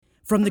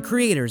From the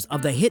creators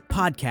of the hit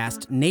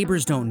podcast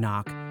Neighbors Don't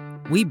Knock,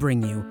 we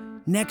bring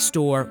you Next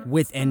Door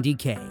with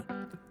NDK.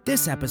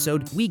 This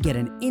episode, we get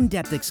an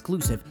in-depth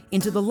exclusive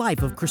into the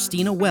life of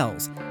Christina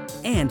Wells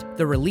and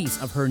the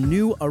release of her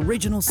new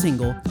original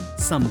single,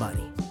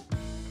 Somebody.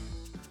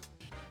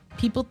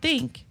 People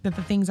think that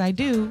the things I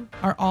do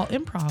are all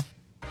improv.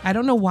 I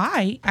don't know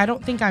why. I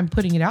don't think I'm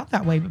putting it out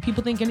that way, but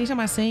people think anytime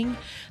I sing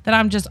that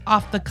I'm just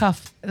off the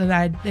cuff,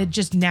 that it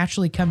just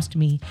naturally comes to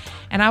me.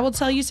 And I will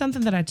tell you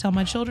something that I tell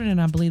my children, and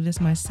I believe this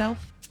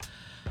myself.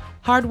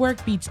 Hard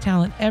work beats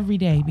talent every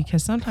day,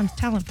 because sometimes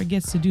talent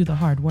forgets to do the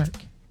hard work.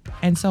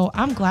 And so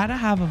I'm glad I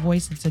have a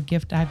voice. It's a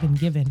gift I've been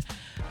given,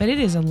 but it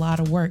is a lot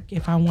of work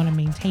if I want to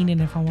maintain it,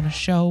 if I want to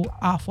show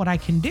off what I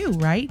can do,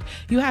 right?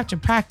 You have to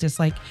practice,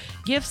 like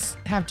gifts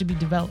have to be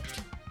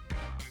developed.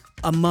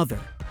 A mother,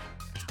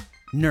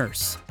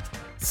 nurse,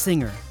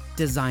 singer,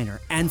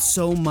 designer, and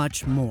so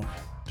much more.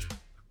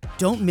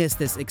 Don't miss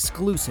this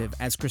exclusive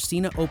as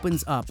Christina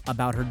opens up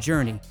about her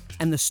journey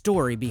and the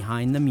story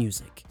behind the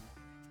music.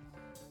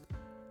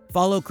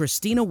 Follow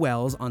Christina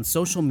Wells on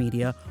social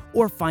media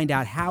or find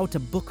out how to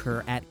book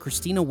her at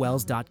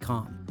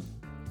ChristinaWells.com.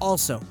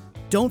 Also,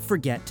 don't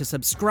forget to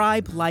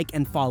subscribe, like,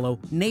 and follow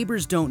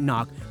Neighbors Don't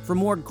Knock for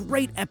more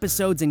great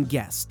episodes and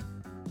guests.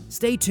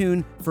 Stay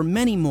tuned for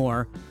many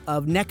more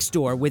of Next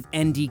Door with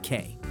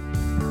NDK.